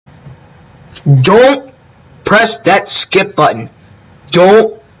Don't press that skip button.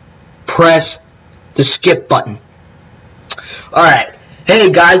 Don't press the skip button. Alright.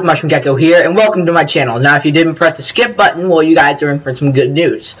 Hey guys, MushroomGecko here, and welcome to my channel. Now, if you didn't press the skip button, well, you guys are in for some good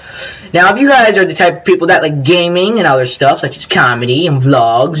news. Now, if you guys are the type of people that like gaming and other stuff, such as comedy and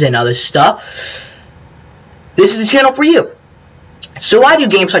vlogs and other stuff, this is the channel for you. So I do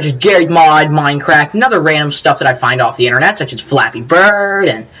games such as Garry's Mod, Minecraft, and other random stuff that I find off the internet, such as Flappy Bird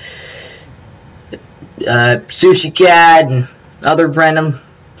and Sushi Cat and other random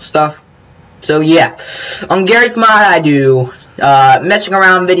stuff. So yeah, on Garry's Mod I do messing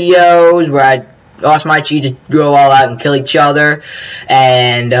around videos where I ask my cheese to go all out and kill each other,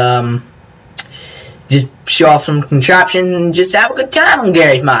 and just show off some contraptions and just have a good time on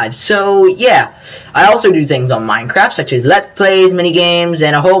Garry's Mod. So yeah, I also do things on Minecraft such as Let's Plays, mini games,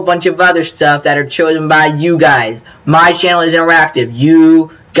 and a whole bunch of other stuff that are chosen by you guys. My channel is interactive. You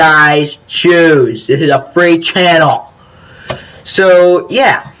guys choose. This is a free channel. So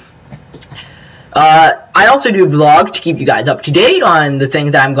yeah. I also do vlogs to keep you guys up to date on the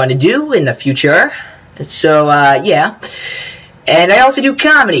things that I'm going to do in the future. So, yeah. And I also do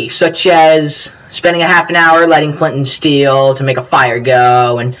comedy, such as spending a half an hour lighting flint and steel to make a fire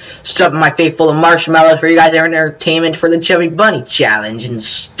go, and stuffing my face full of marshmallows for you guys' entertainment for the Chubby Bunny Challenge and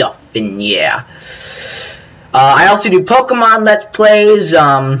stuff, and yeah. I also do Pokemon Let's Plays,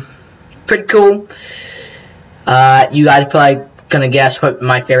 pretty cool. You guys probably gonna guess what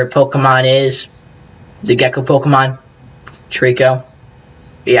my favorite Pokemon is. The Gecko Pokemon. Trico.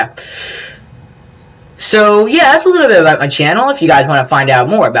 Yeah. So, yeah, that's a little bit about my channel. If you guys want to find out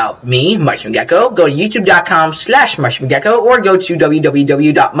more about me, MushroomGecko, go to youtube.com/MushroomGecko, or go to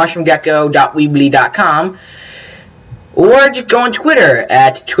www.mushroomgecko.weebly.com, or just go on Twitter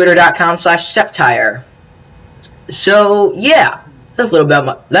at twitter.com/septire. So, yeah, that's a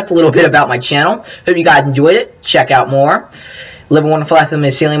little bit about my channel. Hope you guys enjoyed it. Check out more. Live a wonderful life with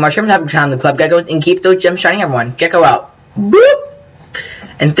Miss Ceiling Mushrooms. Have a good time in the Club Geckos, and keep those gems shining, everyone. Gecko out. Boop!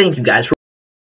 And thank you guys for